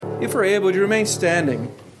If we're able to remain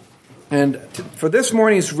standing. And for this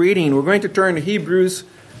morning's reading, we're going to turn to Hebrews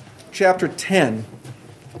chapter 10.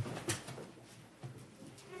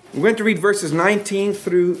 We're going to read verses 19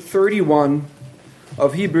 through 31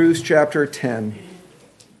 of Hebrews chapter 10.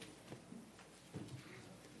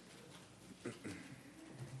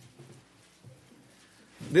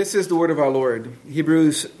 This is the word of our Lord.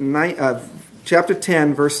 Hebrews chapter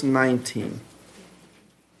 10, verse 19.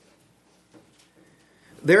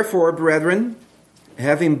 Therefore, brethren,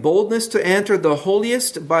 having boldness to enter the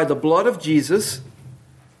holiest by the blood of Jesus,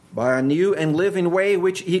 by a new and living way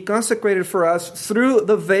which he consecrated for us through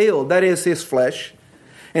the veil, that is his flesh,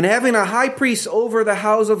 and having a high priest over the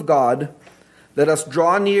house of God, let us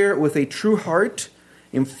draw near with a true heart,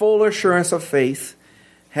 in full assurance of faith,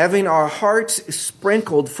 having our hearts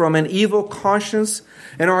sprinkled from an evil conscience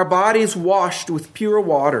and our bodies washed with pure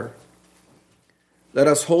water. Let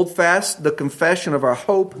us hold fast the confession of our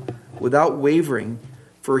hope without wavering,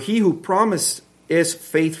 for he who promised is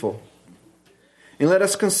faithful. And let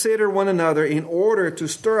us consider one another in order to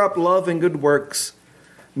stir up love and good works,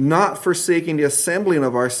 not forsaking the assembling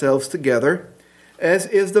of ourselves together, as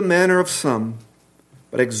is the manner of some,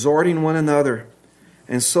 but exhorting one another,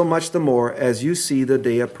 and so much the more as you see the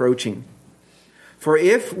day approaching. For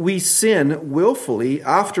if we sin willfully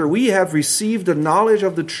after we have received the knowledge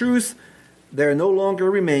of the truth, there no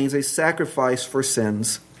longer remains a sacrifice for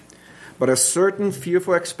sins, but a certain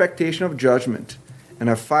fearful expectation of judgment and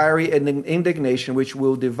a fiery indignation which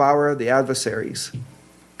will devour the adversaries.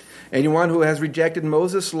 Anyone who has rejected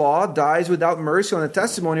Moses' law dies without mercy on the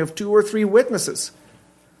testimony of 2 or 3 witnesses.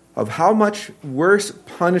 Of how much worse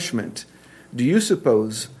punishment do you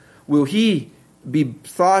suppose will he be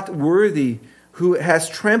thought worthy who has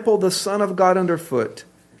trampled the Son of God underfoot,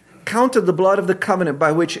 counted the blood of the covenant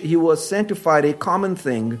by which he was sanctified a common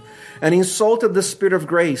thing, and insulted the Spirit of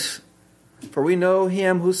grace? For we know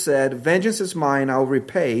him who said, "Vengeance is mine, I will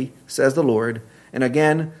repay, says the Lord." And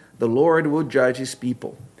again, the Lord will judge his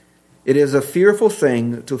people. It is a fearful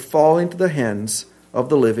thing to fall into the hands of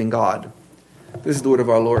the living God. This is the word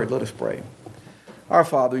of our Lord. Let us pray. Our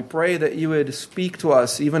Father, we pray that you would speak to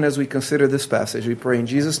us even as we consider this passage. We pray in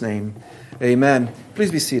Jesus' name. Amen.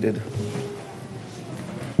 Please be seated.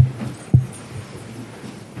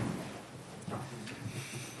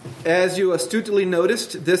 As you astutely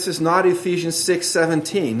noticed, this is not Ephesians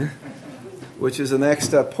 6:17, which is the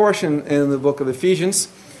next portion in the book of Ephesians.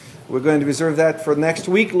 We're going to reserve that for next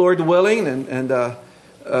week, Lord willing, and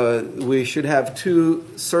we should have 2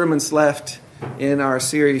 sermons left in our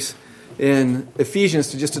series in Ephesians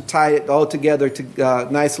to tie it all together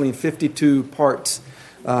nicely in 52 parts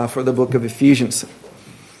for the book of Ephesians.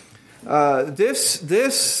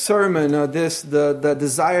 This sermon, the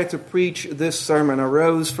desire to preach this sermon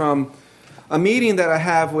arose from a meeting that I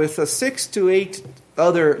have with 6 to 8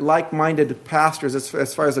 other like-minded pastors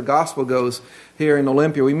as far as the gospel goes here in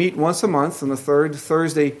Olympia. We meet once a month on the 3rd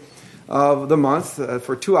Thursday of the month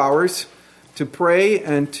for 2 hours to pray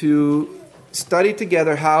and to study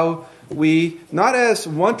together how we, not as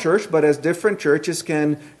one church, but as different churches,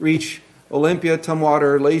 can reach Olympia,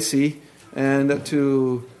 Tumwater, Lacey, and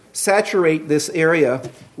to saturate this area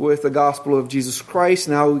with the gospel of Jesus Christ,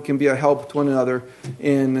 and how we can be a help to one another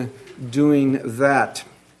in doing that.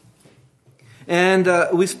 And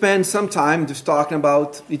we spend some time just talking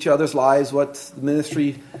about each other's lives, what the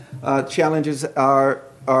ministry challenges are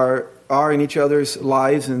in each other's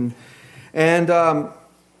lives, and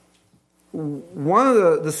one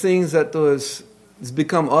of the things that has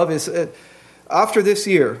become obvious after this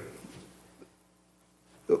year.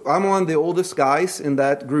 I'm one of the oldest guys in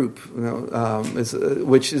that group,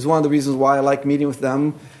 which is one of the reasons why I like meeting with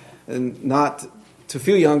them, and not to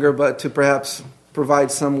feel younger, but to perhaps provide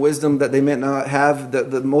some wisdom that they may not have.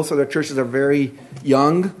 Most of their churches are very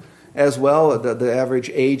young as well, the average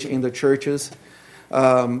age in the churches.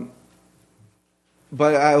 But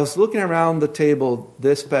I was looking around the table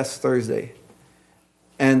this past Thursday,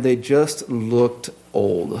 and they just looked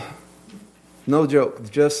old. No joke,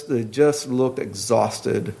 they just looked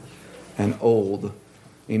exhausted and old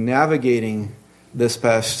in navigating this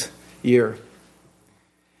past year.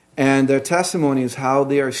 And their testimony is how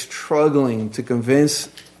they are struggling to convince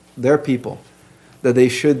their people that they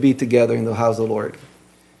should be together in the house of the Lord.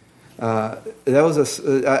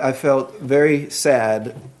 I felt very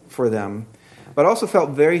sad for them, but also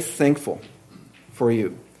felt very thankful for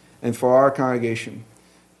you and for our congregation.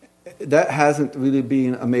 That hasn't really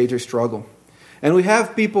been a major struggle. And we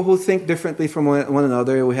have people who think differently from one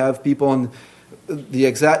another. We have people on the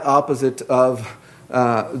exact opposite of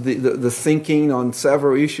the thinking on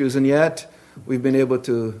several issues, and yet we've been able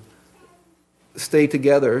to stay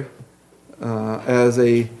together as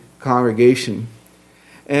a congregation.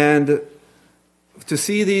 And to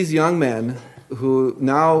see these young men who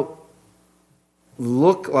now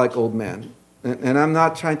look like old men, and I'm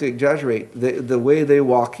not trying to exaggerate, the way they're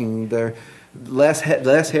walking, their less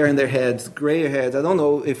hair in their heads, grayer heads. I don't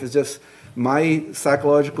know if it's just my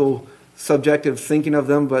psychological, subjective thinking of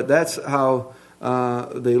them, but that's how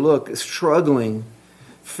they look, struggling,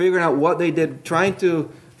 figuring out what they did, trying to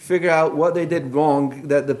figure out what they did wrong,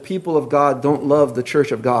 that the people of God don't love the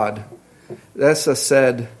church of God. That's a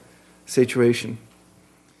sad situation.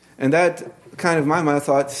 And that kind of my mind, I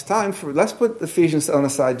thought, it's time for, let's put Ephesians on the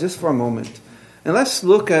side just for a moment. And let's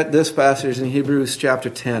look at this passage in Hebrews chapter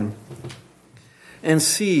 10 and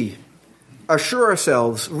see, assure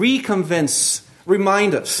ourselves, reconvince,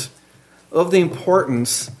 remind us of the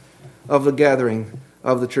importance of the gathering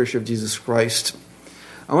of the Church of Jesus Christ.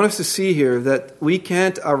 I want us to see here that we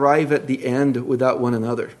can't arrive at the end without one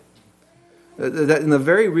another. That in a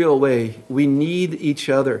very real way, we need each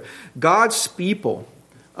other. God's people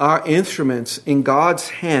are instruments in God's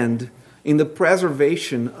hand in the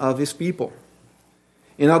preservation of His people.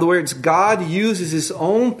 In other words, God uses His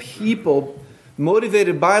own people,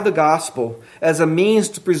 motivated by the gospel, as a means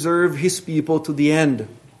to preserve His people to the end.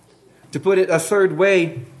 To put it a third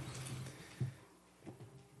way,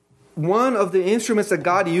 one of the instruments that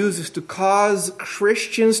God uses to cause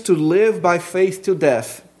Christians to live by faith till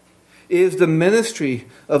death is the ministry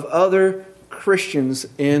of other Christians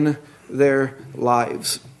in their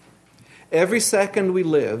lives. Every second we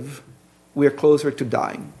live, we are closer to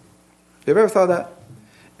dying. Have you ever thought that?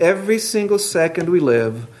 Every single second we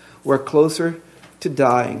live, we're closer to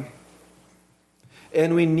dying.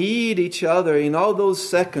 And we need each other in all those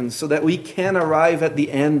seconds so that we can arrive at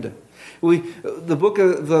the end. The book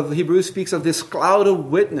of Hebrews speaks of this cloud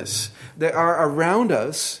of witness that are around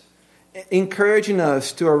us, encouraging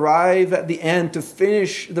us to arrive at the end, to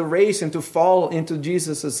finish the race and to fall into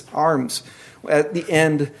Jesus' arms at the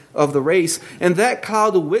end of the race. And that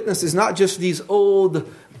cloud of witness is not just these Old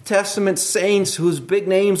Testament saints whose big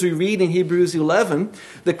names we read in Hebrews 11.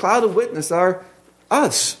 The cloud of witness are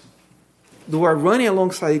us, who are running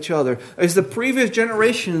alongside each other. It's the previous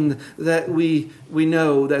generation that we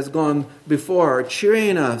know that's gone before,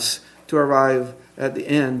 cheering us to arrive at the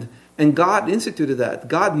end. And God instituted that.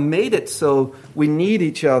 God made it so we need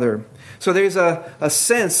each other. So there's a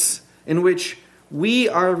sense in which we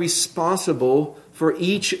are responsible for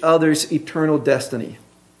each other's eternal destiny.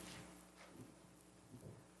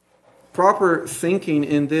 Proper thinking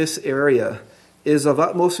in this area is of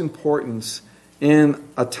utmost importance in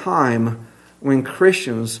a time when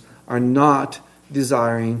Christians are not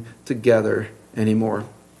desiring to gather anymore.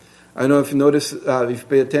 I don't know if you noticed, if you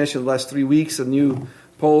pay attention, the last 3 weeks, a new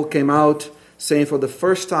poll came out saying for the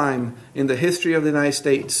first time in the history of the United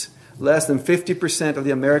States, less than 50% of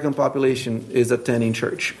the American population is attending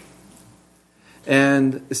church.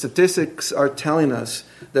 And statistics are telling us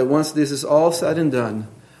that once this is all said and done,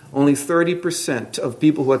 only 30% of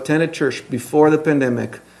people who attended church before the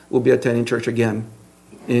pandemic will be attending church again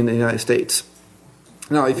in the United States.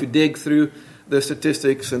 Now, if you dig through the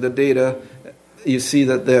statistics and the data, you see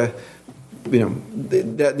that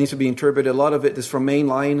that needs to be interpreted. A lot of it is from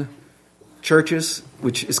mainline churches,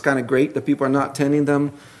 which is kind of great that people are not attending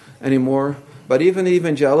them anymore. But even the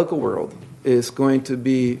evangelical world is going to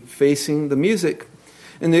be facing the music.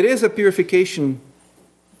 And it is a purification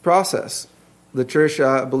process. The church,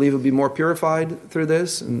 I believe, will be more purified through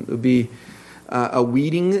this, and it will be a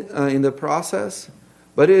weeding in the process.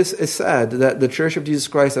 But it's sad that the Church of Jesus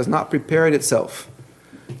Christ has not prepared itself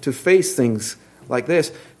to face things like this,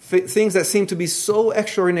 things that seem to be so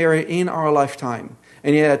extraordinary in our lifetime.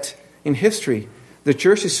 And yet, in history, the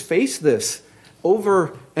church has faced this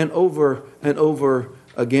over and over and over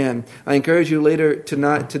again. I encourage you later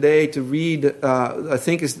today to read, I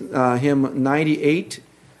think it's hymn 98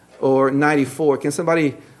 or 94. Can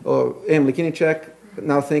somebody, Emily, can you check?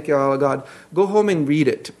 Now, thank you, all God. Go home and read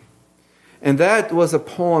it. And that was a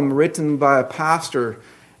poem written by a pastor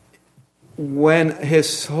when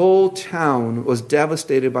his whole town was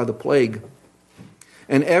devastated by the plague.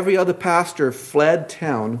 And every other pastor fled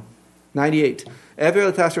town, 98. Every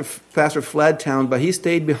other pastor fled town, but he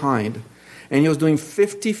stayed behind. And he was doing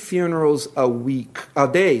 50 funerals a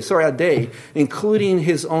day, including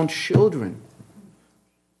his own children.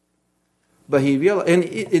 But he realized, and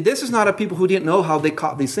this is not a people who didn't know how they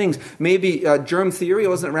caught these things. Maybe germ theory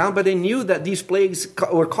wasn't around, but they knew that these plagues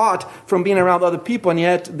were caught from being around other people. And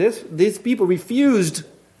yet these people refused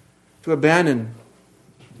to abandon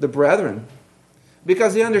the brethren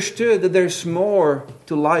because they understood that there's more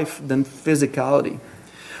to life than physicality.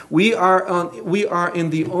 We are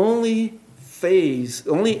in the only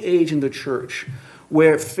age in the church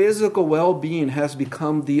where physical well-being has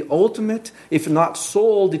become the ultimate, if not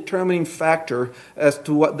sole, determining factor as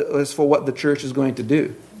for what the church is going to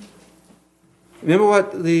do. Remember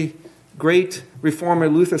what the great reformer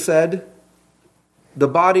Luther said? The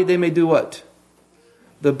body they may do what?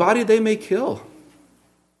 The body they may kill.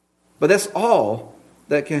 But that's all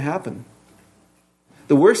that can happen.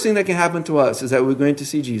 The worst thing that can happen to us is that we're going to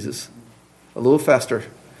see Jesus a little faster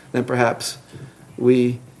than perhaps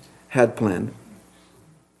we had planned.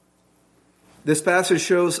 This passage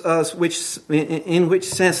shows us in which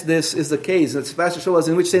sense this is the case. This passage shows us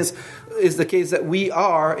in which sense is the case that we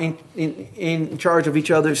are in charge of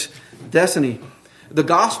each other's destiny. The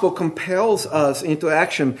gospel compels us into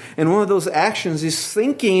action, and one of those actions is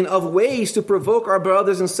thinking of ways to provoke our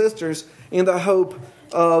brothers and sisters in the hope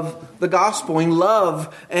of the gospel, in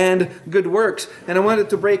love and good works. And I wanted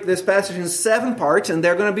to break this passage in 7 parts, and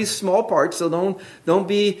they're going to be small parts, so don't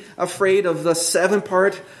be afraid of the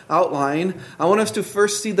 7-part outline. I want us to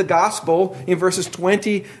first see the gospel in verses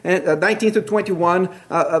 19 to 21,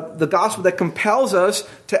 the gospel that compels us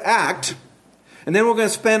to act. And then we're going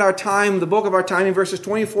to spend the bulk of our time in verses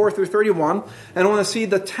 24 through 31. And I want to see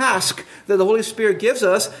the task that the Holy Spirit gives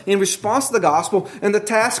us in response to the gospel. And the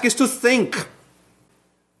task is to think.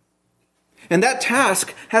 And that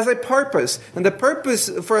task has a purpose. And the purpose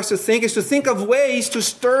for us to think is to think of ways to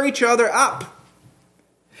stir each other up.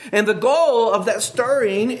 And the goal of that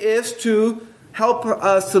stirring is to help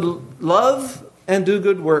us to love and do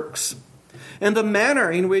good works. And the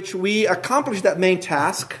manner in which we accomplish that main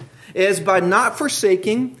task is by not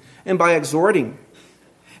forsaking and by exhorting.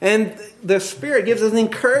 And the Spirit gives us an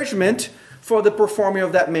encouragement for the performing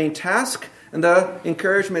of that main task. And the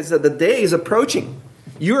encouragement is that the day is approaching.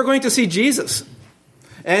 You are going to see Jesus.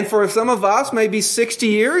 And for some of us, maybe 60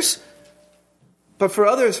 years. But for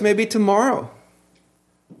others, maybe tomorrow.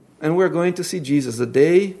 And we're going to see Jesus. The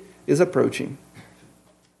day is approaching.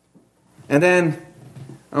 And then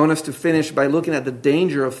I want us to finish by looking at the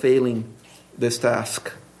danger of failing this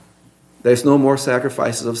task. There's no more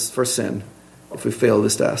sacrifices for sin if we fail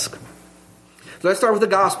this task. So let's start with the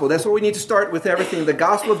gospel. That's where we need to start with everything. The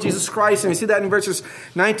gospel of Jesus Christ. And we see that in verses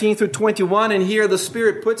 19 through 21. And here the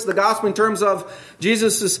Spirit puts the gospel in terms of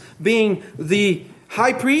Jesus as being the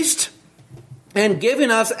high priest and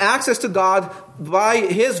giving us access to God by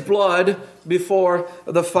His blood before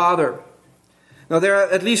the Father. Now there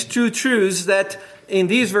are at least 2 truths that in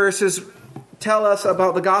these verses tell us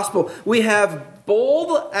about the gospel. We have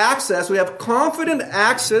bold access, we have confident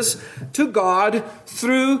access to God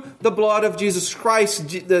through the blood of Jesus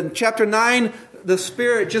Christ. Chapter 9, the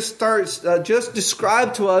Spirit just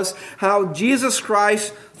described to us how Jesus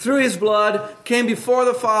Christ, through His blood, came before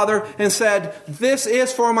the Father and said, "This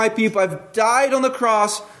is for my people. I've died on the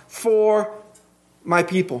cross for my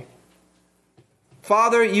people.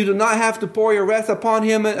 Father, you do not have to pour your wrath upon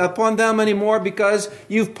them anymore because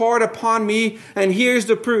you've poured upon me. And here's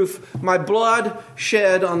the proof, my blood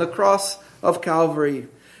shed on the cross of Calvary.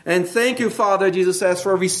 And thank you, Father," Jesus says,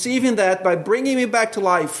 "for receiving that by bringing me back to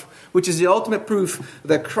life," which is the ultimate proof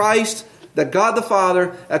that God the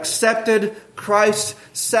Father accepted Christ's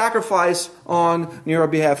sacrifice on your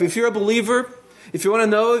behalf. If you're a believer, if you want to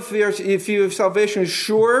know if your salvation is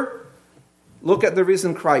sure, look at the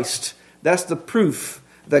risen Christ. That's the proof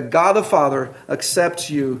that God the Father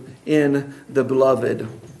accepts you in the Beloved.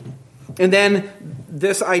 And then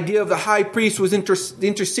this idea of the high priest was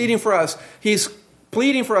interceding for us. He's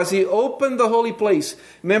pleading for us. He opened the holy place.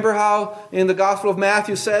 Remember how in the Gospel of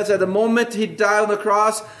Matthew says at the moment He died on the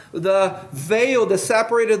cross, the veil that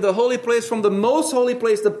separated the holy place from the most holy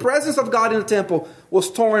place, the presence of God in the temple,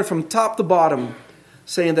 was torn from top to bottom,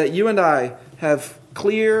 saying that you and I have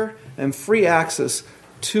clear and free access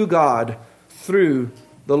to God through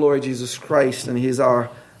the Lord Jesus Christ, and He's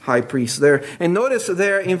our high priest there. And notice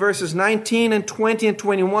there in verses 19 and 20 and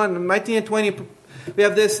 21, 19 and 20, we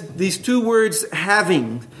have these 2 words,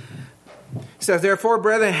 having. It says, "Therefore,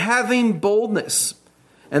 brethren, having boldness."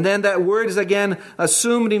 And then that word is again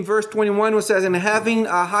assumed in verse 21, which says, "and having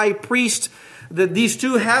a high priest." That these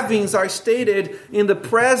 2 havings are stated in the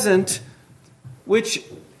present, which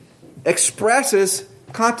expresses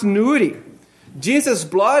continuity. Jesus'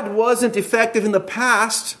 blood wasn't effective in the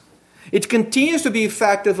past. It continues to be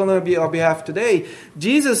effective on our behalf today.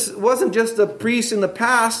 Jesus wasn't just a priest in the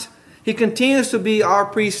past. He continues to be our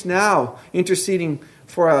priest now, interceding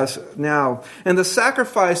for us now. And the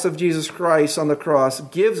sacrifice of Jesus Christ on the cross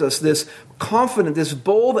gives us this confident, this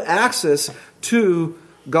bold access to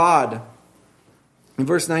God. In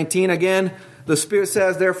verse 19 again, The Spirit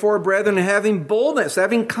says, therefore, brethren, having boldness,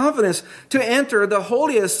 having confidence to enter the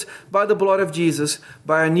holiest by the blood of Jesus,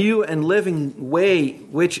 by a new and living way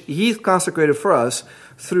which He consecrated for us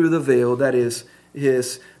through the veil, that is,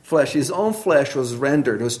 His flesh. His own flesh was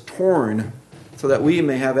rendered, was torn, so that we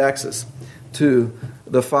may have access to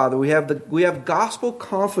the Father. We have gospel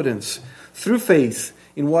confidence through faith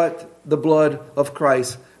in what the blood of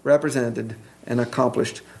Christ represented and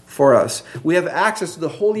accomplished for us. We have access to the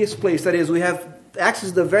holiest place. That is, we have access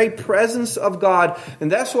to the very presence of God.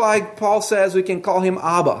 And that's why Paul says we can call Him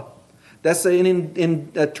Abba. That's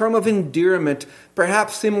a term of endearment,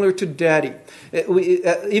 perhaps similar to daddy.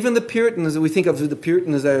 Even the Puritans, we think of the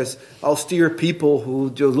Puritans as austere people who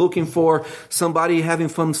are looking for somebody having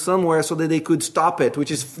fun somewhere so that they could stop it,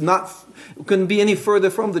 which is couldn't be any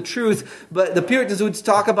further from the truth. But the Puritans would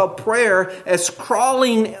talk about prayer as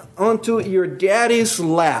crawling onto your daddy's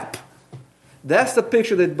lap. That's the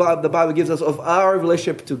picture that the Bible gives us of our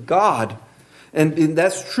relationship to God. And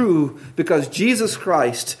that's true because Jesus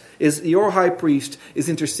Christ is your high priest, is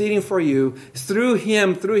interceding for you. Through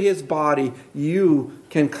Him, through His body, you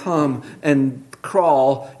can come and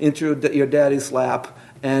crawl into your daddy's lap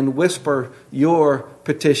and whisper your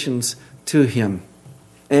petitions to Him.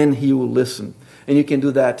 And He will listen. And you can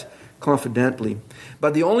do that confidently.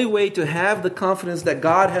 But the only way to have the confidence that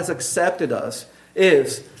God has accepted us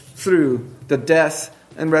is through the death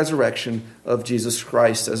and resurrection of Jesus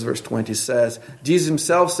Christ, as verse 20 says. Jesus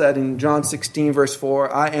Himself said in John 16, verse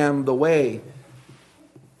 4, I am the way,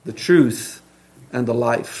 the truth, and the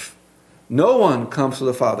life. No one comes to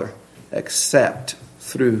the Father except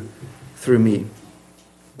through me.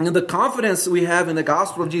 And the confidence we have in the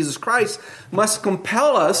gospel of Jesus Christ must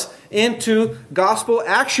compel us into gospel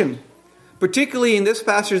action. Particularly in this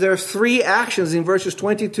passage, there are three actions in verses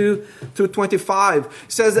 22 through 25. It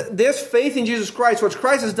says that this faith in Jesus Christ, what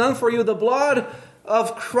Christ has done for you, the blood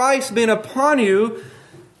of Christ being upon you,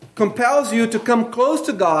 compels you to come close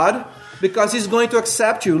to God because He's going to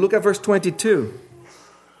accept you. Look at verse 22.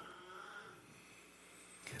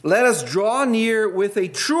 Let us draw near with a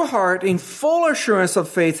true heart in full assurance of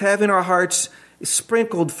faith, having our hearts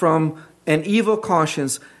sprinkled from an evil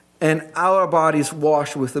conscience and our bodies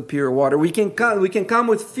washed with the pure water. We can come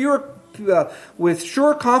with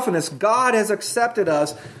sure confidence. God has accepted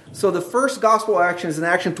us. So the first gospel action is an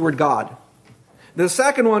action toward God. The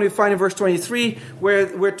second one we find in verse 23,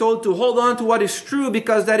 where we're told to hold on to what is true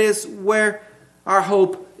because that is where our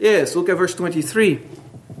hope is. Look at verse 23.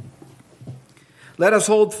 Let us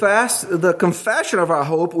hold fast the confession of our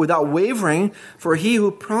hope without wavering, for He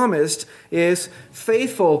who promised is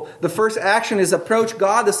faithful. The first action is approach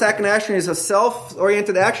God. The second action is a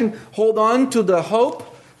self-oriented action. Hold on to the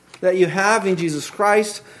hope that you have in Jesus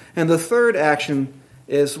Christ. And the third action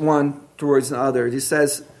is one towards the other. He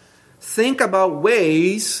says, think about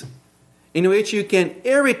ways in which you can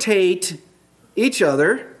irritate each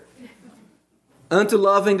other unto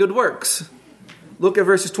love and good works. Look at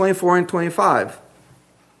verses 24 and 25.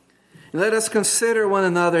 Let us consider one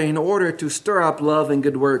another in order to stir up love and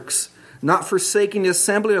good works, not forsaking the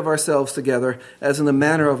assembly of ourselves together, as in the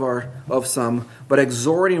manner of some, but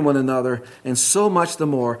exhorting one another, and so much the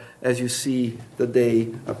more as you see the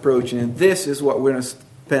day approaching. And this is what we're going to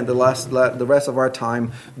spend the rest of our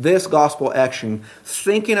time, this gospel action,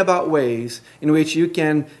 thinking about ways in which you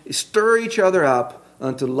can stir each other up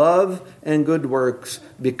unto love and good works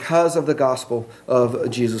because of the gospel of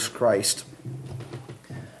Jesus Christ.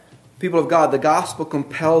 People of God, the gospel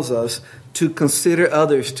compels us to consider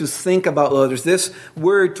others, to think about others. This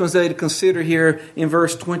word translated consider here in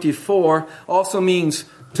verse 24 also means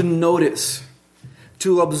to notice,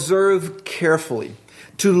 to observe carefully,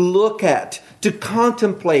 to look at, to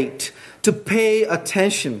contemplate, to pay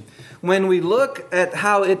attention. When we look at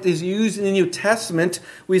how it is used in the New Testament,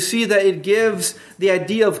 we see that it gives the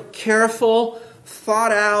idea of careful,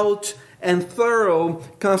 thought out, and thorough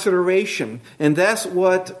consideration. And that's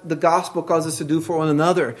what the gospel calls us to do for one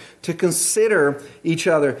another, to consider each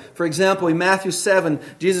other. For example, in Matthew 7,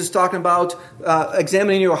 Jesus is talking about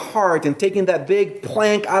examining your heart and taking that big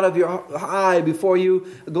plank out of your eye before you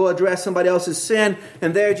go address somebody else's sin.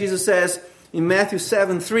 And there Jesus says in Matthew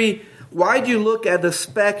 7:3, why do you look at the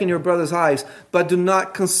speck in your brother's eyes, but do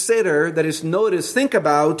not consider, that is, notice, think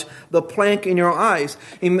about the plank in your eyes?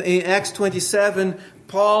 In Acts 27,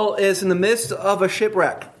 Paul is in the midst of a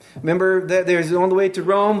shipwreck. Remember that they're on the way to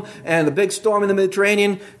Rome and the big storm in the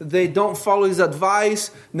Mediterranean. They don't follow his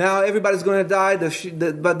advice. Now everybody's going to die.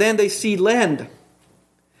 But then they see land.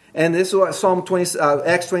 And this is what Acts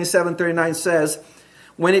 27:39 says.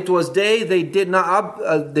 When it was day, they did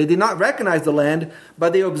not recognize the land,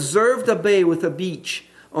 but they observed a bay with a beach.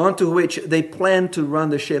 onto which they planned to run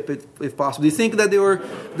the ship if possible. Do you think that they were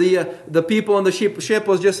the people on the ship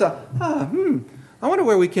was just I wonder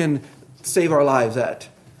where we can save our lives at?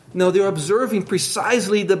 No, they were observing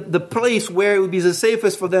precisely the place where it would be the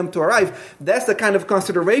safest for them to arrive. That's the kind of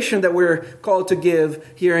consideration that we're called to give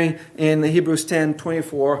here in Hebrews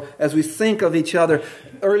 10:24 as we think of each other.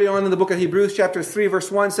 Early on in the book of Hebrews, chapter 3,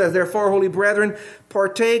 verse 1 says, "Therefore, holy brethren,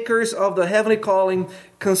 partakers of the heavenly calling,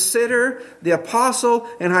 consider the apostle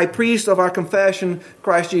and high priest of our confession,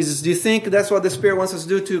 Christ Jesus." Do you think that's what the Spirit wants us to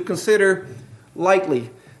do? To consider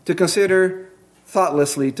lightly, to consider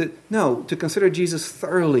thoughtlessly, to consider Jesus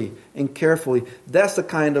thoroughly and carefully. That's the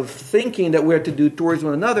kind of thinking that we're to do towards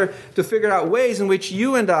one another, to figure out ways in which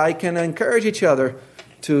you and I can encourage each other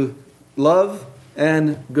to love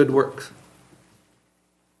and good works.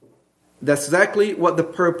 That's exactly what the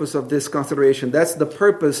purpose of this consideration. That's the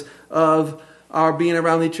purpose of our being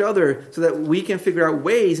around each other, so that we can figure out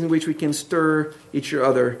ways in which we can stir each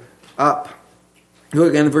other up. Look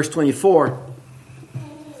again at verse 24.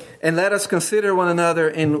 "And let us consider one another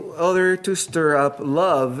in order to stir up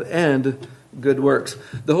love and good works."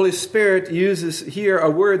 The Holy Spirit uses here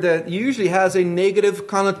a word that usually has a negative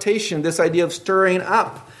connotation, this idea of stirring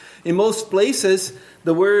up. In most places,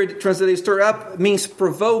 the word translated stir up means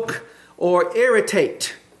provoke or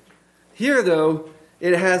irritate. Here, though,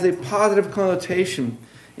 it has a positive connotation.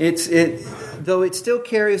 Though it still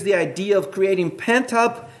carries the idea of creating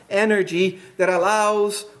pent-up energy that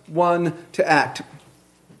allows one to act.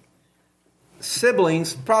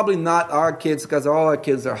 Siblings, probably not our kids, because all our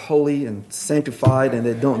kids are holy and sanctified and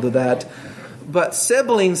they don't do that. But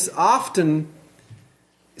siblings often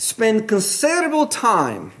spend considerable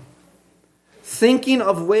time thinking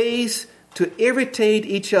of ways to irritate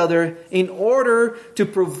each other in order to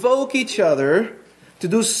provoke each other to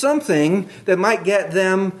do something that might get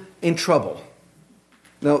them in trouble.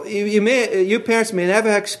 Now, you parents may never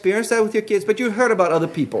have experienced that with your kids, but you've heard about other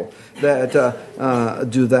people that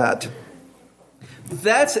do that.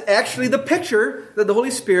 That's actually the picture that the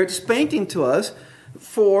Holy Spirit is painting to us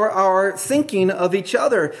for our thinking of each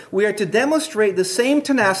other. We are to demonstrate the same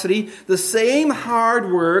tenacity, the same hard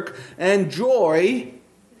work and joy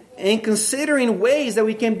in considering ways that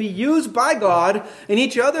we can be used by God in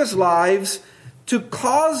each other's lives to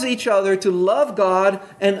cause each other to love God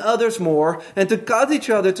and others more, and to cause each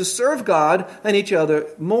other to serve God and each other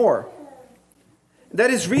more.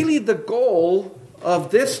 That is really the goal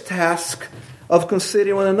of this task of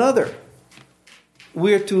considering one another.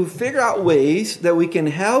 We are to figure out ways that we can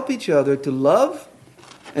help each other to love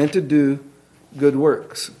and to do good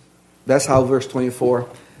works. That's how verse 24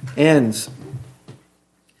 ends.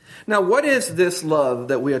 Now, what is this love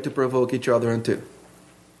that we are to provoke each other into?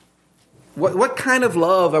 What kind of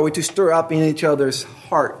love are we to stir up in each other's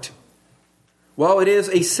heart? Well, it is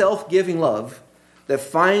a self-giving love that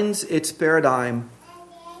finds its paradigm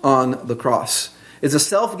on the cross. It's a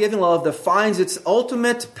self-giving love that finds its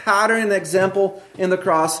ultimate pattern and example in the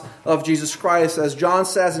cross of Jesus Christ. As John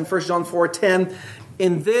says in 1 John 4:10,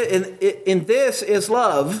 in this is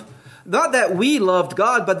love, not that we loved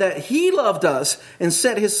God, but that He loved us and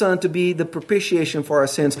sent His Son to be the propitiation for our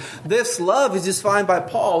sins. This love is defined by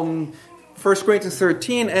Paul in 1 Corinthians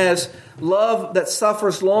 13 as love that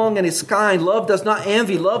suffers long and is kind. Love does not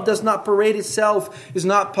envy. Love does not parade itself, is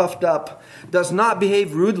not puffed up, does not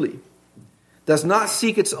behave rudely, does not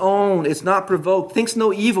seek its own, is not provoked, thinks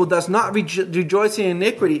no evil, does not rejoice in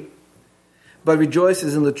iniquity, but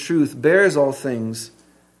rejoices in the truth, bears all things,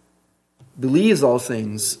 believes all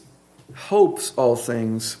things, hopes all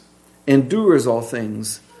things, endures all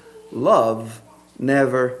things. Love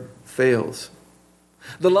never fails.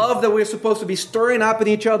 The love that we're supposed to be stirring up in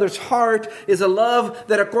each other's heart is a love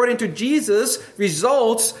that, according to Jesus,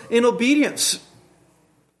 results in obedience.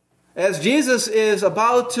 As Jesus is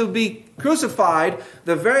about to be crucified,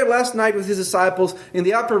 the very last night with His disciples in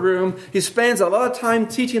the upper room, He spends a lot of time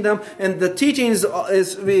teaching them, and the teaching is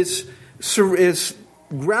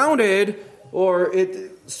grounded, or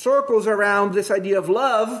it circles around this idea of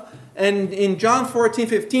love. And in John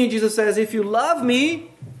 14:15, Jesus says, "If you love me,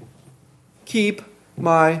 keep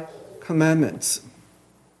my commandments."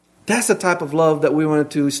 That's the type of love that we want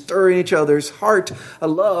to stir in each other's heart, a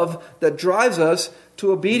love that drives us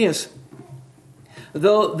to obedience.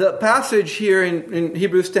 Though the passage here in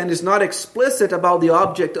Hebrews 10 is not explicit about the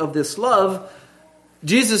object of this love,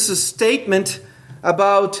 Jesus' statement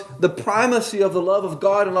about the primacy of the love of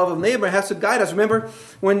God and love of neighbor has to guide us. Remember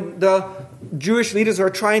when the Jewish leaders are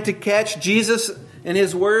trying to catch Jesus in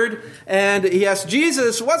His word, and he asks,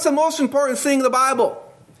 "Jesus, what's the most important thing in the Bible?"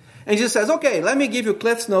 And Jesus says, "Okay, let me give you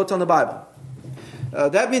Cliff's Notes on the Bible.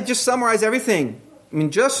 That means just summarize everything.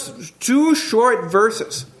 just 2 short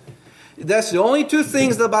verses. That's the only 2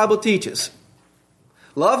 things the Bible teaches.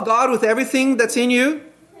 Love God with everything that's in you,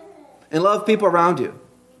 and love people around you.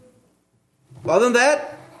 Other than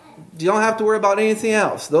that, you don't have to worry about anything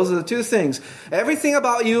else. Those are the 2 things. Everything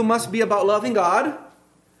about you must be about loving God.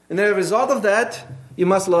 And as a result of that, you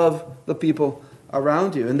must love the people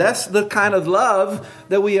around you. And that's the kind of love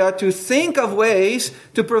that we are to think of ways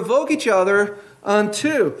to provoke each other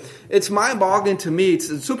unto. It's mind-boggling to me. It's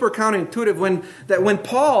super counterintuitive when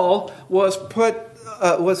Paul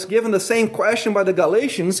was given the same question by the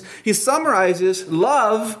Galatians. He summarizes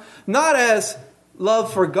love not as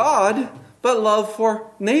love for God, but love for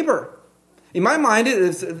neighbor. In my mind,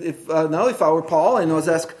 if I were Paul and I was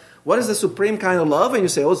asked, what is the supreme kind of love? And you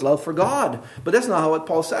say, it's love for God. But that's not what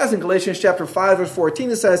Paul says. In Galatians chapter 5, verse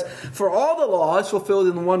 14, it says, for all the law is fulfilled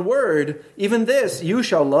in one word, even this, you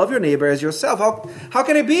shall love your neighbor as yourself. How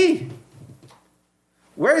can it be?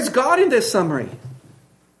 Where is God in this summary?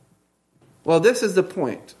 Well, this is the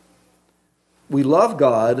point. We love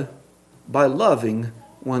God by loving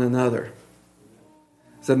one another.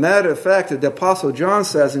 As a matter of fact, the Apostle John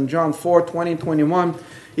says in John 4, 20 and 21,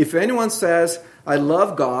 if anyone says, I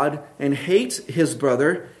love God and hates his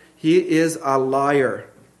brother, he is a liar.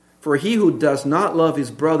 For he who does not love his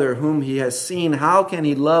brother whom he has seen, how can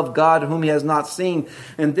he love God whom he has not seen?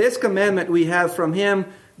 And this commandment we have from him,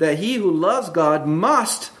 that he who loves God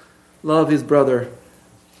must love his brother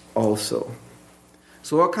also.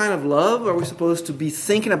 So what kind of love are we supposed to be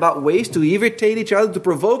thinking about, ways to irritate each other, to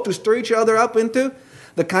provoke, to stir each other up into?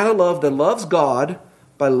 The kind of love that loves God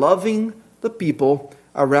by loving the people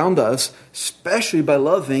around us, especially by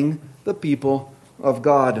loving the people of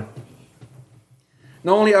God.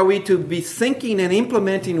 Not only are we to be thinking and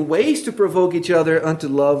implementing ways to provoke each other unto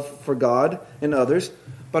love for God and others,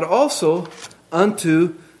 but also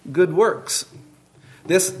unto good works.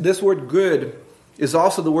 This word good is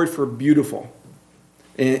also the word for beautiful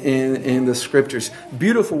in the scriptures.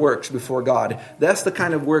 Beautiful works before God. That's the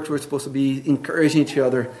kind of works we're supposed to be encouraging each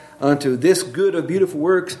other unto. This good of beautiful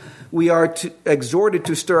works we are exhorted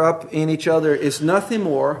to stir up in each other is nothing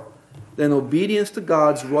more than obedience to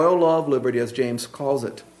God's royal law of liberty, as James calls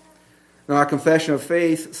it. Now, our confession of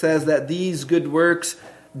faith says that these good works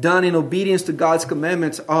done in obedience to God's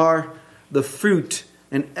commandments are the fruit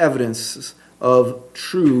and evidence of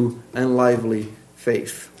true and lively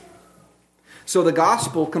faith. So the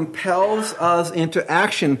gospel compels us into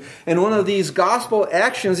action. And one of these gospel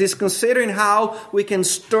actions is considering how we can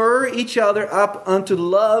stir each other up unto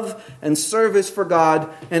love and service for God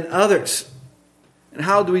and others. And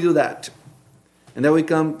how do we do that? And then we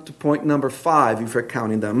come to point number 5, if you're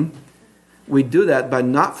counting them. We do that by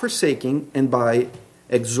not forsaking and by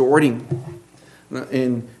exhorting.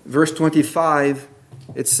 In verse 25,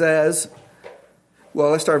 it says,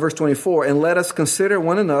 well, let's start at verse 24. And let us consider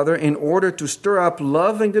one another in order to stir up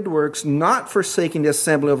love and good works, not forsaking the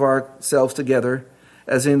assembly of ourselves together,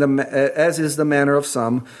 as is the manner of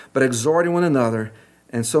some, but exhorting one another,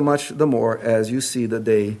 and so much the more as you see the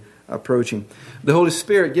day approaching. The Holy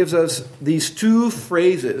Spirit gives us these 2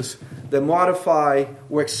 phrases that modify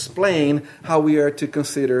or explain how we are to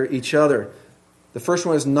consider each other. The first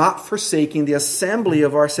one is not forsaking the assembly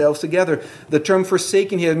of ourselves together. The term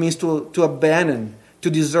forsaking here means to abandon, to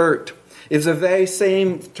desert. It's the very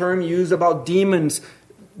same term used about Demas,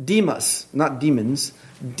 not demons.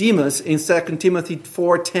 Demas in 2 Timothy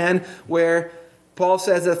 4:10, where Paul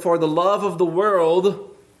says that for the love of the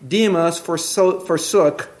world, Demas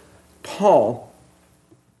forsook Paul.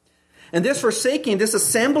 And this forsaking, this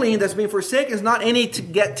assembling that's being forsaken is not any to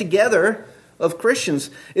get together of Christians.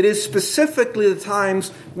 It is specifically the times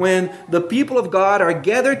when the people of God are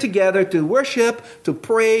gathered together to worship, to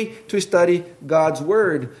pray, to study God's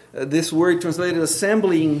Word. This word translated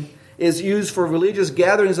assembling is used for religious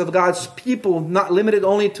gatherings of God's people, not limited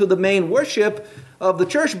only to the main worship of the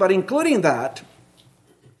church, but including that.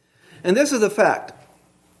 And this is the fact.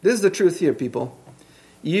 This is the truth here, people.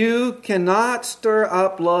 You cannot stir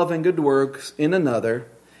up love and good works in another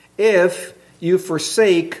if you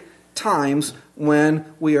forsake times when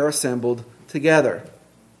we are assembled together.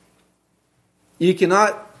 You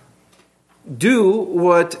cannot do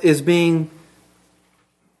what is being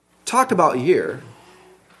talked about here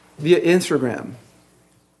via Instagram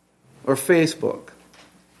or Facebook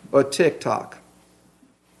or TikTok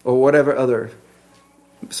or whatever other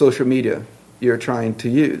social media you're trying to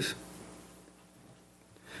use.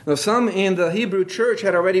 Now, some in the Hebrew church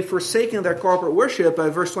had already forsaken their corporate worship,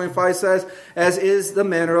 as verse 25 says, as is the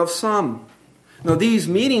manner of some. Now, these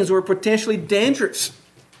meetings were potentially dangerous.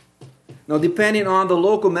 Now, depending on the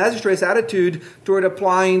local magistrate's attitude toward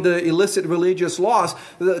applying the illicit religious laws,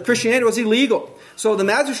 Christianity was illegal. So the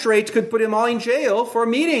magistrates could put them all in jail for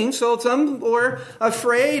meetings. So some were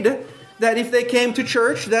afraid that if they came to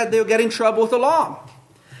church, that they would get in trouble with the law.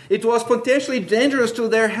 It was potentially dangerous to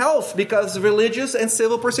their health because of religious and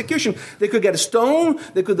civil persecution. They could get stoned.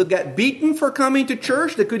 They could get beaten for coming to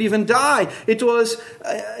church. They could even die. It was,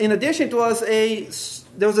 in addition, there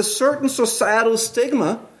was a certain societal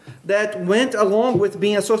stigma that went along with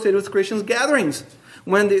being associated with Christians' gatherings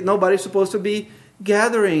when nobody's supposed to be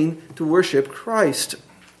gathering to worship Christ.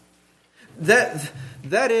 That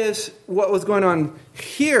is what was going on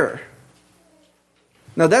here.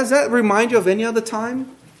 Now, does that remind you of any other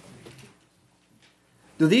time?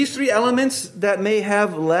 Do these three elements that may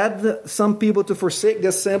have led some people to forsake the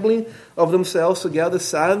assembling of themselves together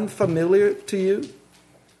sound familiar to you?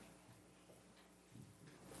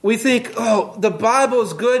 We think, oh, the Bible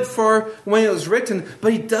is good for when it was written,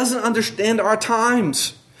 but it doesn't understand our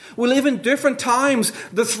times. We live in different times.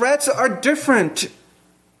 The threats are different.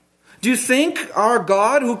 Do you think our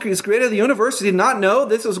God, who has created the universe, did not know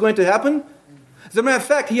this was going to happen? As a matter of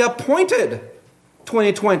fact, He appointed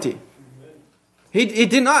 2020. It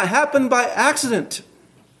did not happen by accident.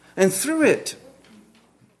 And through it,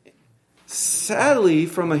 sadly,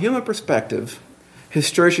 from a human perspective,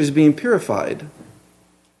 His church is being purified.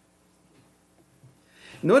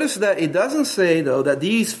 Notice that it doesn't say, though, that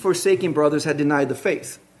these forsaken brothers had denied the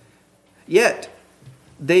faith. Yet,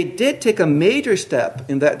 they did take a major step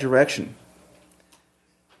in that direction.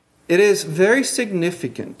 It is very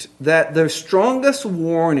significant that the strongest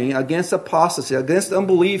warning against apostasy, against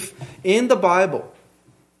unbelief in the Bible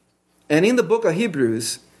and in the book of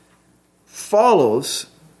Hebrews follows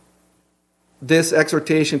this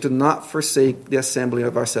exhortation to not forsake the assembly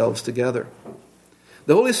of ourselves together.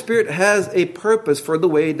 The Holy Spirit has a purpose for the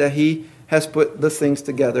way that He has put the things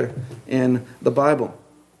together in the Bible.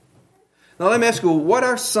 Now let me ask you, what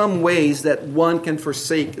are some ways that one can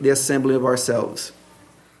forsake the assembly of ourselves?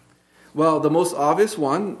 Well, the most obvious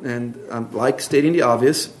one, and I like stating the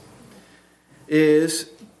obvious, is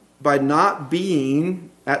by not being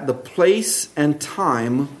at the place and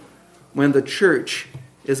time when the church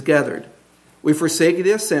is gathered. We forsake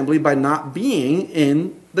the assembly by not being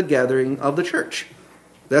in the gathering of the church.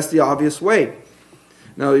 That's the obvious way.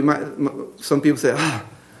 Now, some people say,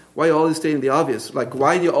 why always stating the obvious? Like,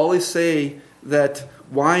 why do you always say that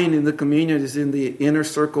wine in the communion is in the inner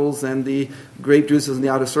circles and the grape juice is in the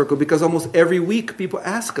outer circle? Because almost every week people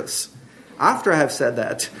ask us, after I have said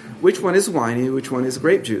that, which one is wine and which one is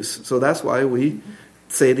grape juice? So that's why we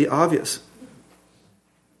say the obvious.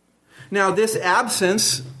 Now, this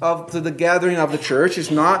absence of the gathering of the church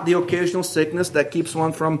is not the occasional sickness that keeps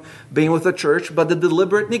one from being with the church, but the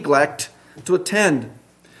deliberate neglect to attend.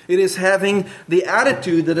 It is having the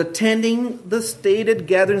attitude that attending the stated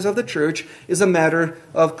gatherings of the church is a matter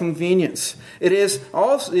of convenience. It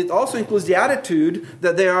also includes the attitude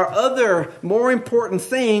that there are other more important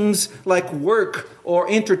things like work or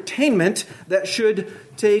entertainment that should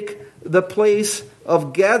take the place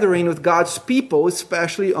of gathering with God's people,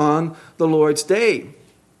 especially on the Lord's Day.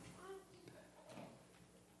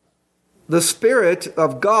 The Spirit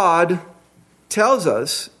of God tells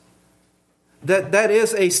us that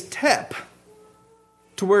is a step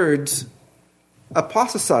towards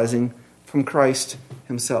apostatizing from Christ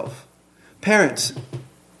Himself. Parents,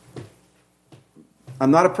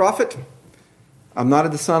 I'm not a prophet. I'm not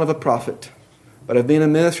the son of a prophet. But I've been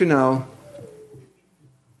in ministry now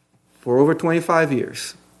for over 25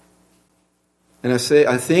 years. And I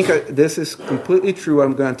think this is completely true what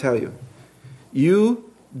I'm going to tell you.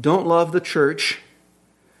 You don't love the church,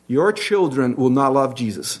 your children will not love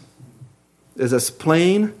Jesus. It's as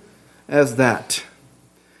plain as that.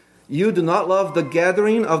 You do not love the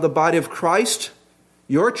gathering of the body of Christ,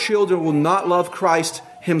 your children will not love Christ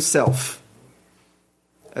Himself.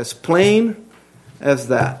 As plain as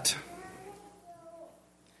that.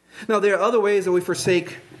 Now, there are other ways that we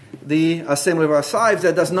forsake the assembly of ourselves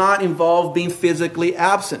that does not involve being physically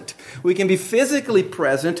absent. We can be physically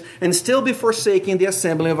present and still be forsaking the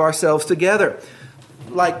assembly of ourselves together,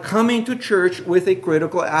 like coming to church with a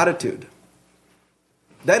critical attitude.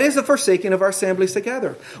 That is the forsaking of our assemblies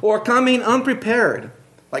together. Or coming unprepared,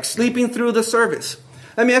 like sleeping through the service.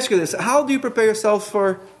 Let me ask you this. How do you prepare yourself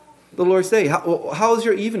for the Lord's Day? How was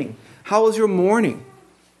your evening? How was your morning?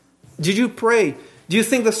 Did you pray? Do you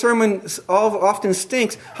think the sermon often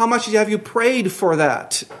stinks? How much have you prayed for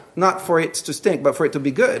that? Not for it to stink, but for it to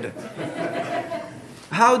be good.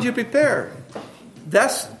 How do you prepare?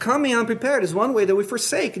 That's coming unprepared is one way that we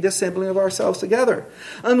forsake the assembling of ourselves together.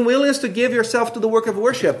 Unwillingness to give yourself to the work of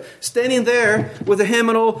worship. Standing there with the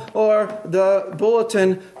hymnal or the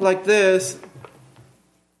bulletin like this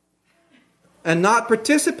and not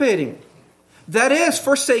participating. That is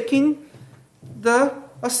forsaking the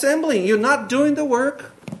assembling. You're not doing the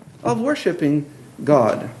work of worshiping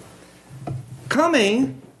God.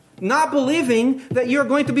 Coming, not believing that you're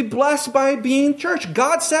going to be blessed by being in church.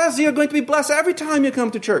 God says you're going to be blessed every time you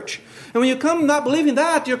come to church. And when you come not believing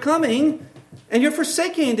that, you're coming and you're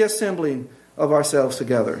forsaking the assembling of ourselves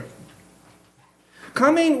together.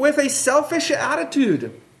 Coming with a selfish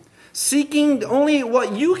attitude, seeking only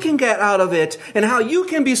what you can get out of it and how you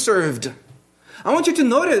can be served. I want you to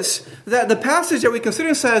notice that the passage that we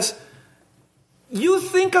consider says, you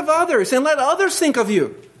think of others and let others think of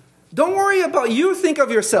you. Don't worry about you think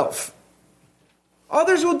of yourself.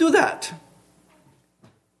 Others will do that.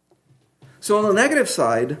 So on the negative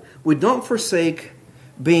side, we don't forsake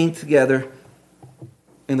being together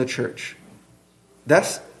in the church.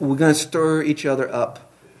 We're going to stir each other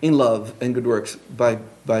up in love and good works by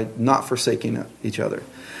not forsaking each other.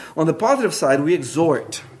 On the positive side, we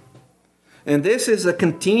exhort. And this is a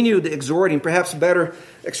continued exhorting, perhaps better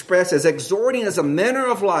expressed as exhorting as a manner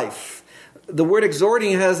of life. The word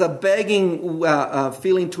exhorting has a begging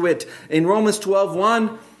feeling to it. In Romans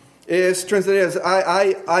 12:1 is translated as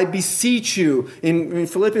I beseech you. In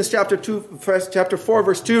Philippians chapter 4,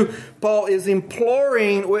 verse 2, Paul is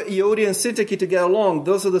imploring Euodia and Syntyche to get along.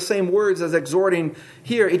 Those are the same words as exhorting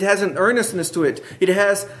here. It has an earnestness to it. It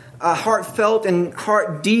has a heartfelt and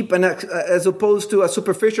heart deep, and as opposed to a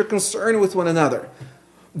superficial concern with one another.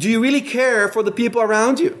 Do you really care for the people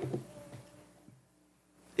around you?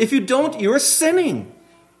 If you don't, you're sinning.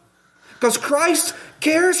 Because Christ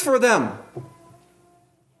cares for them.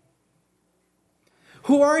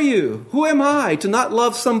 Who are you? Who am I to not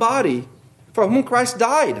love somebody for whom Christ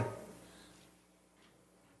died?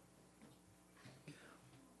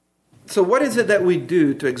 So what is it that we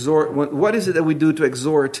do to exhort? What is it that we do to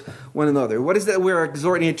exhort one another? What is it that we're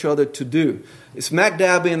exhorting each other to do? It's smack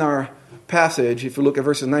dab in our passage. If you look at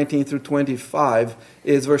verses 19 through 25,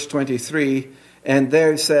 is verse 23. And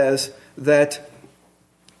there it says that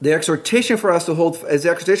the exhortation for us to hold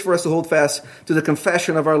fast to the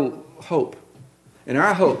confession of our hope. And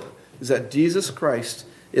our hope is that Jesus Christ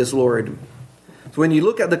is Lord. So when you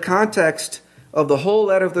look at the context of the whole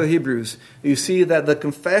letter of the Hebrews, you see that the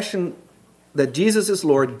confession that Jesus is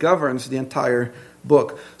Lord governs the entire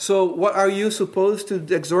book. So what are you supposed to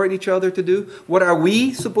exhort each other to do? What are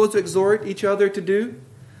we supposed to exhort each other to do?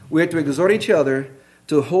 We are to exhort each other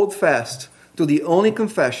to hold fast to the only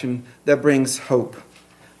confession that brings hope.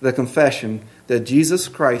 The confession that Jesus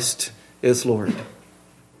Christ is Lord.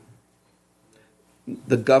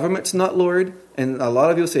 The government's not Lord, and a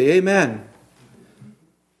lot of you say, amen.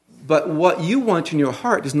 But what you want in your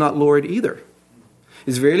heart is not Lord either.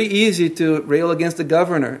 It's really easy to rail against the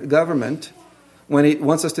government when it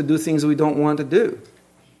wants us to do things we don't want to do.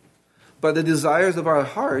 But the desires of our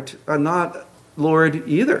heart are not Lord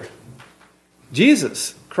either.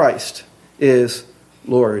 Jesus Christ is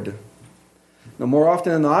Lord. Now, more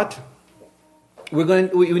often than not, we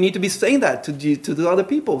need to be saying that to the other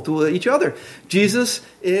people, to each other. Jesus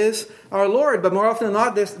is our Lord. But more often than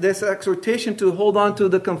not, this exhortation to hold on to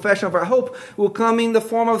the confession of our hope will come in the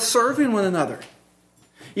form of serving one another.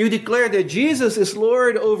 You declare that Jesus is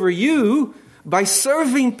Lord over you by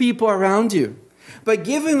serving people around you, by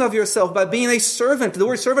giving of yourself, by being a servant. The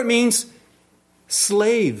word servant means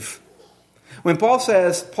slave. When Paul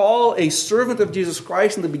says, Paul, a servant of Jesus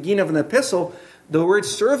Christ, in the beginning of an epistle, the word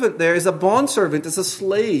servant there is a bondservant, it's a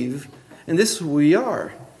slave. And this is who we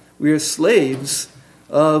are. We are slaves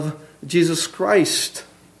of Jesus Christ.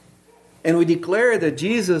 And we declare that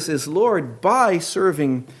Jesus is Lord by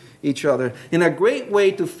serving each other. And a great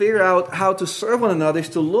way to figure out how to serve one another is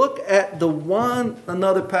to look at the one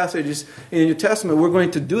another passages in the New Testament. We're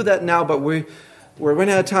going to do that now, but we're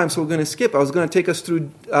running out of time, so we're going to skip. I was going to take us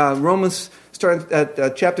through Romans, starting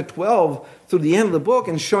at chapter 12, through the end of the book,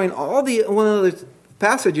 and showing all the one another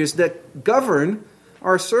passages that govern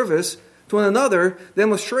our service to one another,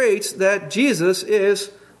 demonstrates that Jesus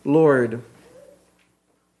is Lord.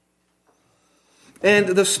 And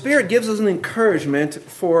the Spirit gives us an encouragement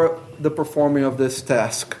for the performing of this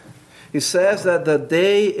task. He says that the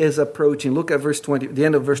day is approaching. Look at verse 20, the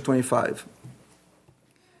end of verse 25.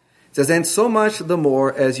 It says, and so much the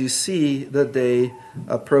more as you see the day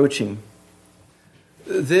approaching.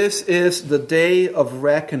 This is the day of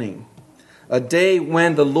reckoning. A day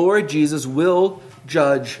when the Lord Jesus will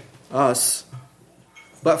judge us.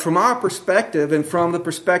 But from our perspective and from the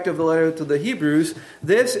perspective of the letter to the Hebrews,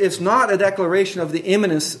 this is not a declaration of the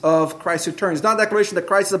imminence of Christ's return. It's not a declaration that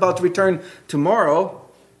Christ is about to return tomorrow.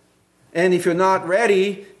 And if you're not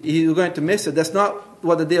ready, you're going to miss it. That's not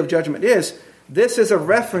what the day of judgment is. This is a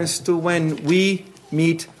reference to when we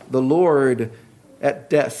meet the Lord at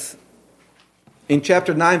death. In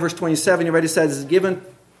chapter 9, verse 27, he already says, it's given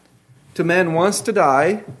to man once to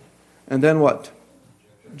die, and then what?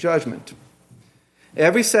 Judgment.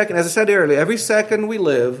 Every second, as I said earlier, every second we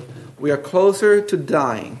live, we are closer to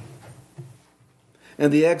dying.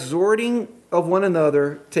 And the exhorting of one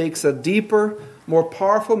another takes a deeper, more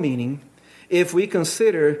powerful meaning if we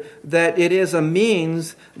consider that it is a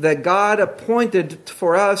means that God appointed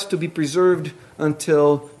for us to be preserved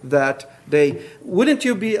until that day. Wouldn't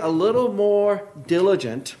you be a little more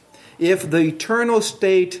diligent if the eternal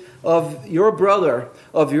state of your brother,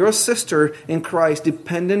 of your sister in Christ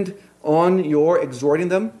depended on your exhorting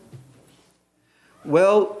them?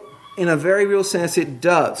 Well, in a very real sense, it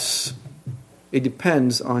does. It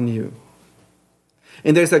depends on you.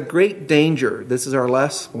 And there's a great danger. This is our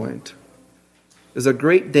last point. There's a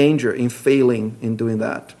great danger in failing in doing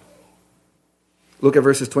that. Look at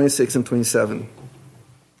verses 26 and 27.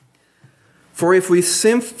 For if we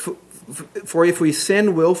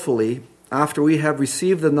sin willfully after we have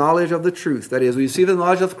received the knowledge of the truth, that is, we receive the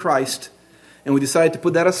knowledge of Christ, and we decide to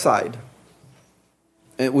put that aside,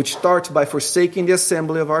 which starts by forsaking the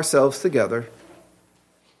assembly of ourselves together,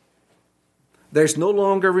 there's no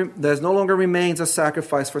longer remains a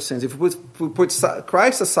sacrifice for sins. If we put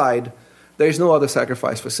Christ aside, there is no other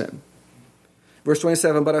sacrifice for sin. Verse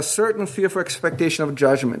 27, but a certain fearful expectation of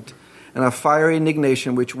judgment and a fiery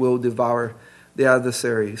indignation which will devour the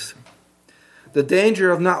adversaries. The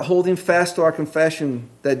danger of not holding fast to our confession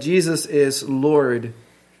that Jesus is Lord,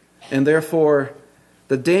 and therefore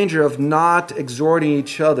the danger of not exhorting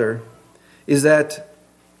each other, is that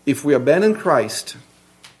if we abandon Christ,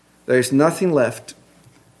 there is nothing left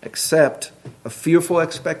except a fearful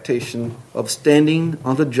expectation of standing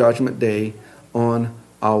on the judgment day on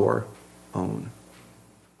our own.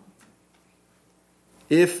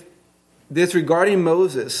 If disregarding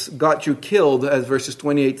Moses got you killed, as verses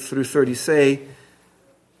 28 through 30 say,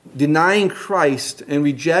 denying Christ and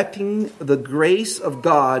rejecting the grace of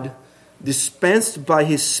God dispensed by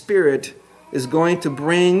His Spirit is going to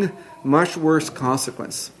bring much worse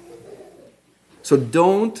consequence. So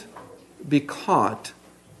don't be caught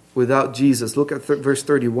without Jesus. Look at verse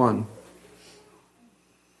 31.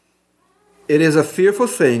 It is a fearful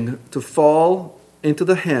thing to fall into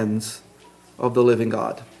the hands of the living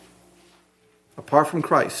God. Apart from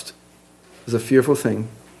Christ, is a fearful thing.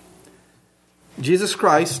 Jesus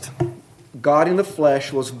Christ, God in the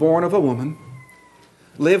flesh, was born of a woman,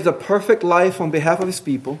 lived a perfect life on behalf of His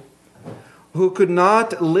people, who could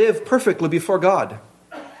not live perfectly before God.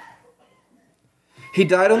 He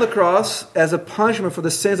died on the cross as a punishment for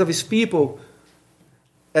the sins of His people,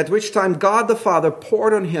 at which time God the Father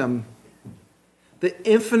poured on Him the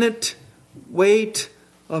infinite weight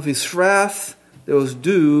of His wrath that was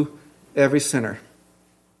due every sinner.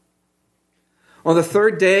 On the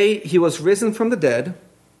third day, He was risen from the dead,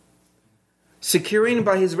 securing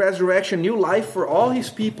by His resurrection new life for all His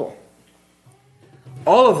people.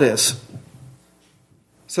 All of this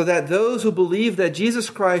so that those who believe that Jesus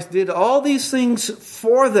Christ did all these things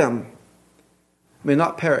for them may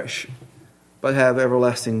not perish, but have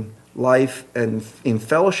everlasting life and in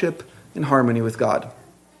fellowship in harmony with God.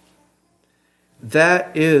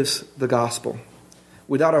 That is the gospel.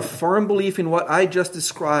 Without a firm belief in what I just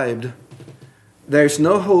described, there's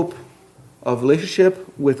no hope of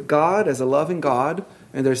relationship with God as a loving God,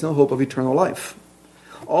 and there's no hope of eternal life.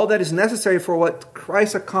 All that is necessary for what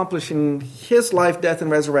Christ accomplished in His life, death,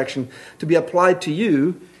 and resurrection to be applied to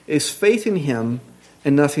you is faith in Him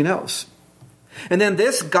and nothing else. And then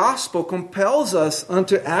this gospel compels us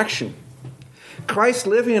unto action. Christ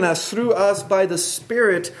living in us, through us by the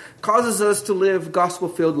Spirit, causes us to live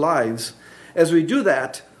gospel-filled lives. As we do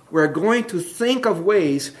that, we're going to think of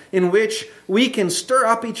ways in which we can stir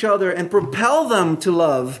up each other and propel them to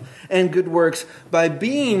love and good works by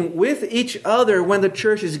being with each other when the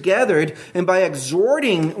church is gathered and by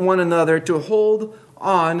exhorting one another to hold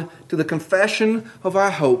on to the confession of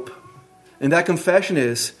our hope. And that confession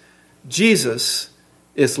is, Jesus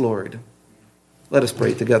is Lord. Let us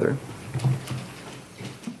pray together.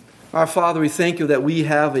 Our Father, we thank You that we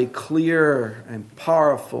have a clear and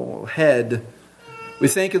powerful head. We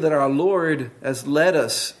thank You that our Lord has led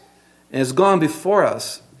us and has gone before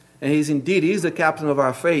us. And He's the captain of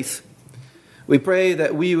our faith. We pray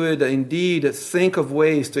that we would indeed think of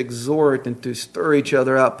ways to exhort and to stir each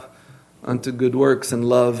other up unto good works and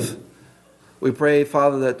love. We pray,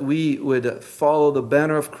 Father, that we would follow the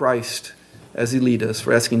banner of Christ as he leads us.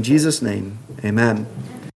 For asking in Jesus' name, amen.